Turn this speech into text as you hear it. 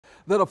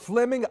that a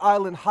Fleming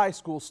Island High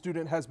School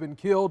student has been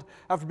killed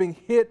after being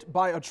hit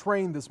by a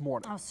train this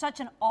morning. Oh, such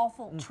an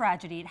awful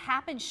tragedy. It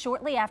happened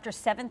shortly after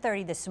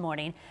 7:30 this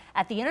morning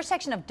at the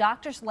intersection of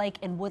Doctors Lake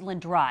and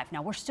Woodland Drive.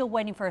 Now, we're still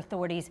waiting for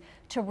authorities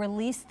to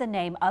release the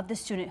name of the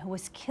student who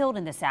was killed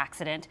in this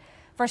accident.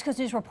 First Coast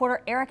News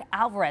reporter Eric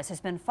Alvarez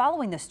has been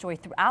following this story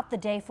throughout the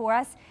day for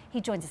us.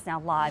 He joins us now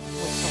live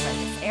with the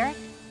latest. Eric?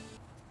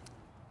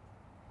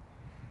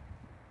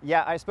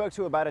 Yeah, I spoke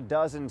to about a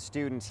dozen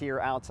students here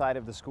outside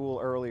of the school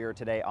earlier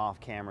today off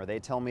camera. They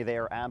tell me they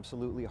are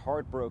absolutely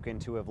heartbroken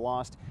to have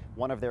lost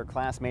one of their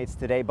classmates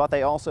today, but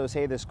they also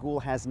say the school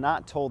has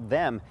not told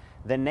them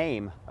the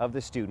name of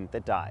the student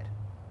that died.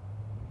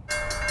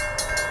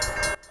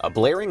 A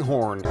blaring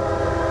horn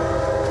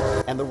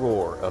and the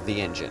roar of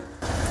the engine.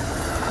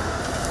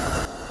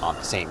 On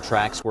the same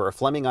tracks where a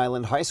Fleming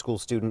Island High School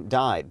student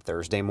died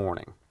Thursday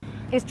morning.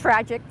 It's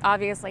tragic,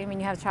 obviously. I mean,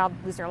 you have a child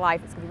lose their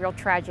life, it's going to be real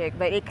tragic,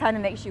 but it kind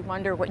of makes you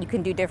wonder what you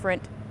can do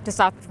different to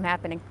stop it from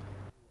happening.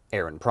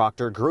 Aaron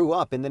Proctor grew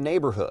up in the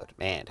neighborhood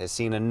and has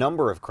seen a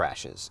number of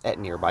crashes at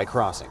nearby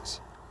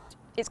crossings.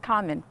 It's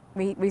common.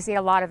 We see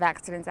a lot of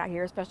accidents out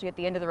here, especially at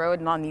the end of the road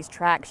and on these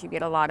tracks. You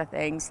get a lot of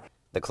things.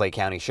 The Clay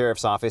County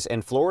Sheriff's Office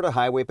and Florida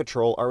Highway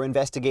Patrol are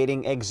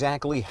investigating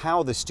exactly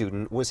how the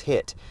student was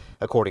hit.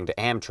 According to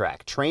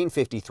Amtrak, Train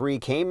 53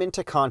 came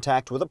into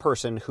contact with a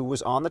person who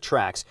was on the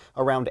tracks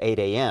around 8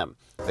 a.m.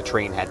 The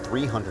train had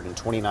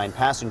 329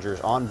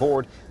 passengers on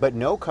board, but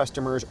no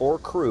customers or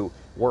crew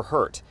were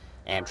hurt.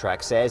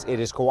 Amtrak says it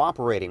is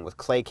cooperating with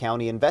Clay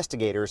County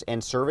investigators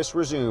and service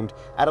resumed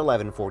at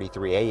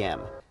 11:43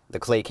 a.m. The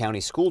Clay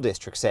County School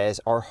District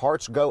says our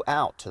hearts go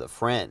out to the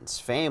friends,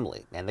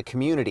 family, and the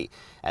community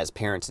as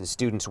parents and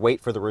students wait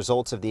for the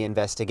results of the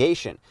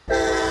investigation.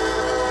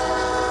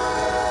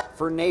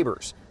 For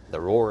neighbors,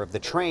 the roar of the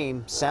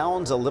train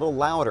sounds a little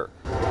louder,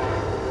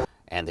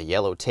 and the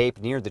yellow tape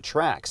near the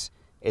tracks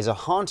is a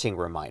haunting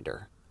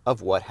reminder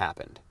of what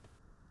happened.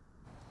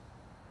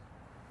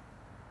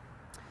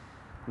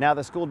 Now,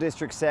 the school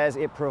district says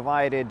it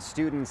provided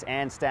students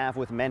and staff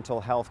with mental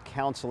health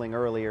counseling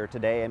earlier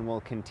today and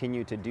will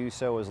continue to do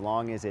so as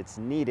long as it's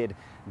needed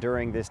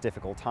during this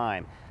difficult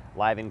time.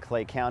 Live in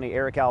Clay County,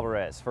 Eric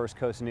Alvarez, First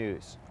Coast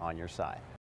News, on your side.